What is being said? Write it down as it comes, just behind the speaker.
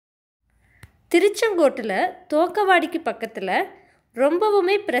திருச்செங்கோட்டில் தோக்கவாடிக்கு பக்கத்தில்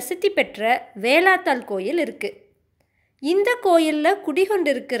ரொம்பவுமே பிரசித்தி பெற்ற வேலாத்தாள் கோயில் இருக்குது. இந்த கோயிலில்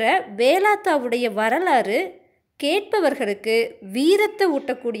குடிகொண்டிருக்கிற வேலாத்தாவுடைய வரலாறு கேட்பவர்களுக்கு வீரத்தை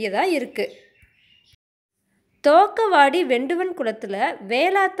ஊட்டக்கூடியதாக இருக்குது. தோக்கவாடி வெண்டுவன் குலத்தில்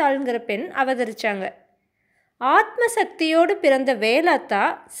வேலாத்தாள்ங்கிற பெண் அவதரித்தாங்க. ஆத்ம சக்தியோடு பிறந்த வேலாத்தா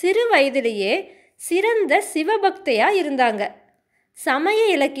சிறு வயதிலேயே சிறந்த சிவபக்தையாக இருந்தாங்க. சமய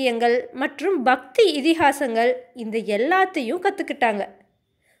இலக்கியங்கள் மற்றும் பக்தி இதிகாசங்கள் இந்த எல்லாத்தையும் கற்றுக்கிட்டாங்க.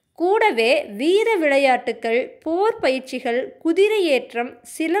 கூடவே வீர விளையாட்டுக்கள், போர் பயிற்சிகள், குதிரை ஏற்றம்,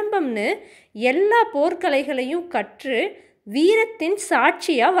 சிலம்பம்னு எல்லா போர்க்கலைகளையும் கற்று வீரத்தின்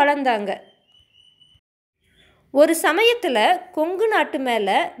சாட்சியாக வளர்ந்தாங்க. ஒரு சமயத்தில் கொங்கு நாட்டு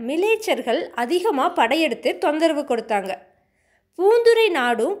மேலே மிலேச்சர்கள் அதிகமாக படையெடுத்து தொந்தரவு கொடுத்தாங்க. பூந்துரை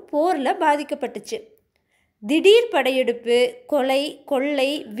நாடும் போரில் பாதிக்கப்பட்டுச்சு. திடீர் படையெடுப்பு, கொலை, கொள்ளை,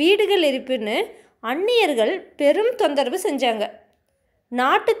 வீடுகள் எரிப்புன்னு அந்நியர்கள் பெரும் தொந்தரவு செஞ்சாங்க.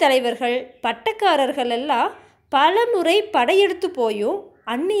 நாட்டு தலைவர்கள், பட்டக்காரர்கள் எல்லாம் பல முறை படையெடுத்து போயும்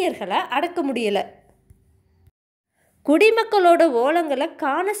அந்நியர்களை அடக்க முடியலை. குடிமக்களோட ஓலங்களை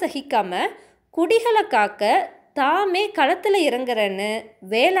காண சகிக்காம குடிகளை காக்க தாமே களத்தில் இறங்குறேன்னு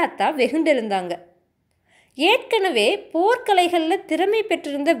வேலாத்தா வெகுண்டெழுந்தாங்க. ஏற்கனவே போர்க்கலைகளில் திறமை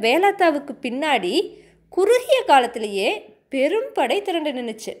பெற்றிருந்த வேலாத்தாவுக்கு பின்னாடி குறுகிய காலத்திலேயே பெரும் படை திரண்டு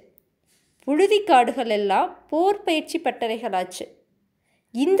நின்றுச்சு. புழுதி காடுகள் எல்லாம் போர் பயிற்சி பட்டறைகளாச்சு.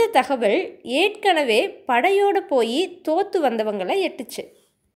 இந்த தகவல் ஏற்கனவே படையோடு போய் தோற்று வந்தவங்களை எட்டுச்சு.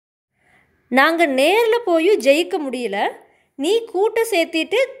 நாங்கள் நேரில் போய் ஜெயிக்க முடியல, நீ கூட்டம்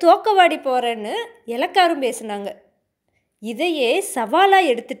சேர்த்திட்டு தோக்கவாடி போகிறேன்னு இலக்காரும் பேசினாங்க. இதையே சவாலாக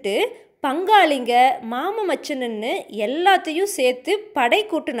எடுத்துட்டு பங்காளிங்க, மாம மச்சனன்னு எல்லாத்தையும் சேர்த்து படை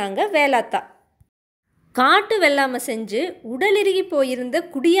கூட்டுனாங்க வேலாத்தா. காட்டு வெள்ளாமை செஞ்சு உடலிறுகி போயிருந்த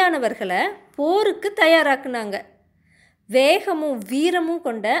குடியானவர்களை போருக்கு தயாராக்குனாங்க. வேகமும் வீரமும்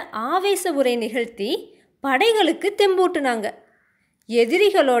கொண்ட ஆவேச உரை நிகழ்த்தி படைகளுக்கு தெம்பூட்டுனாங்க.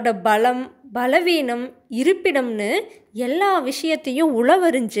 எதிரிகளோட பலம், பலவீனம், இருப்பிடம்னு எல்லா விஷயத்தையும்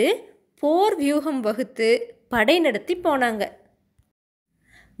உளவறிஞ்சு போர் வியூகம் வகுத்து படை நடத்தி போனாங்க.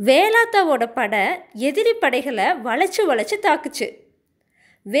 வேலாத்தாவோட படை எதிரி படைகளை வளைச்சு தாக்குச்சு.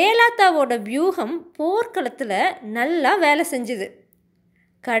 வேலாத்தாவோட வியூகம் போர்க்களத்தில் நல்லா வேலை செஞ்சுது.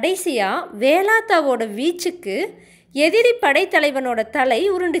 கடைசியாக வேலாத்தாவோட வீச்சுக்கு எதிரி படைத்தலைவனோட தலை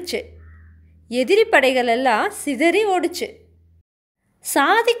உருண்டுச்சு. எதிரி படைகள் எல்லாம் சிதறி ஓடுச்சு.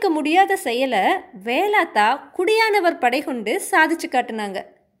 சாதிக்க முடியாத செயலை வேலாத்தா குடியானவர் படை கொண்டு சாதிச்சு காட்டினாங்க.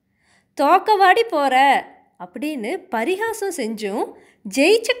 தோக்கவாடி போகிற அப்படின்னு பரிகாசம் செஞ்சும்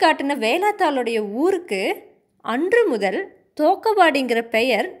ஜெயிச்சு காட்டின வேலாத்தாளுடைய ஊருக்கு அன்று முதல் தோக்கவாடிங்கிற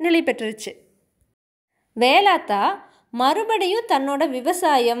பெயர் நிலை பெற்றுருச்சு. வேலாத்தா மறுபடியும் தன்னோட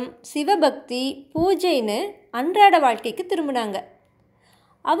விவசாயம், சிவபக்தி, பூஜைன்னு அன்றாட வாழ்க்கைக்கு திரும்பினாங்க.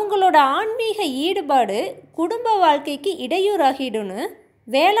 அவங்களோட ஆன்மீக ஈடுபாடு குடும்ப வாழ்க்கைக்கு இடையூறாகிடும்னு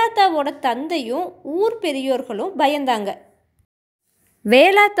வேலாத்தாவோட தந்தையும் ஊர் பெரியோர்களும் பயந்தாங்க.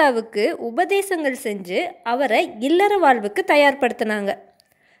 வேலாத்தாவுக்கு உபதேசங்கள் செஞ்சு அவரை இல்லற வாழ்வுக்கு தயார்படுத்தினாங்க.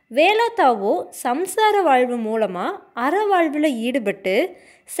 வேலாத்தாவோ சம்சார வாழ்வு மூலமாக அற வாழ்வில் ஈடுபட்டு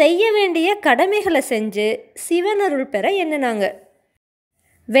செய்ய வேண்டிய கடமைகளை செஞ்சு சிவனருள் பெற எண்ணினாங்க.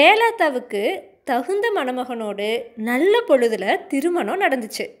 வேலாத்தாவுக்கு தகுந்த மணமகனோடு நல்ல பொழுதில் திருமணம்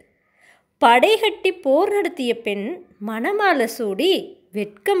நடந்துச்சு. படைகட்டி போர் நடத்திய பெண் மணமாலை சூடி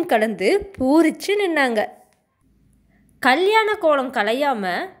வெட்கம் கலந்து பூரிச்சு நின்னாங்க. கல்யாண கோலம்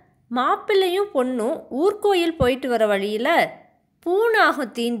கலையாமல் மாப்பிள்ளையும் பொண்ணும் ஊர்கோயில் போயிட்டு வர வழியில்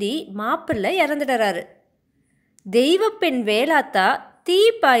பூனாகம் தீண்டி மாப்பிள்ளை இறந்துடுறாரு. தெய்வப்பெண் வேலாத்தா தீ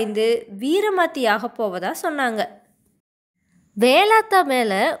பாய்ந்து வீரமாத்தி ஆக போவதா சொன்னாங்க. வேலாத்தா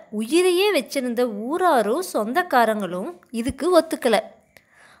மேலே உயிரையே வச்சிருந்த ஊராரும் சொந்தக்காரங்களும் இதுக்கு ஒத்துக்கலை.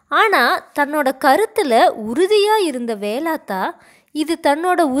 ஆனால் தன்னோட கருத்தில் உறுதியாக இருந்த வேலாத்தா இது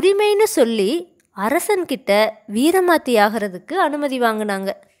தன்னோட உரிமைன்னு சொல்லி அரசன்கிட்ட வீரமாத்தி ஆகிறதுக்கு அனுமதி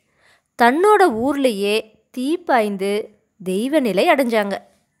வாங்கினாங்க. தன்னோட ஊர்லேயே தீ பாய்ந்து தெய்வ நிலை அடைஞ்சாங்க.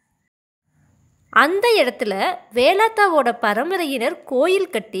 அந்த இடத்துல வேலாத்தாவோட பரம்பரையினர்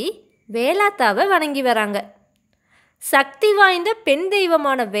கோயில் கட்டி வேலாத்தாவை வணங்கி வராங்க. சக்தி வாய்ந்த பெண்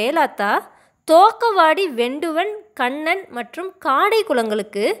தெய்வமான வேலாத்தா தோக்கவாடி வெண்டுவன், கண்ணன் மற்றும் காடை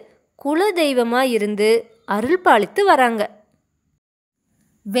குலங்களுக்கு குலதெய்வமாக இருந்து அருள் பாலித்து வராங்க.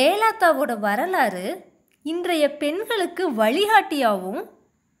 வேலாத்தாவோட வரலாறு இன்றைய பெண்களுக்கு வழிகாட்டியாகவும்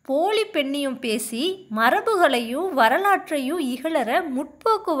போலி பெண்ணியும் பேசி மரபுகளையும் வரலாற்றையும் இகழற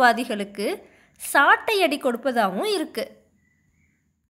முற்போக்குவாதிகளுக்கு சாட்டையடி கொடுப்பதாகவும் இருக்குது.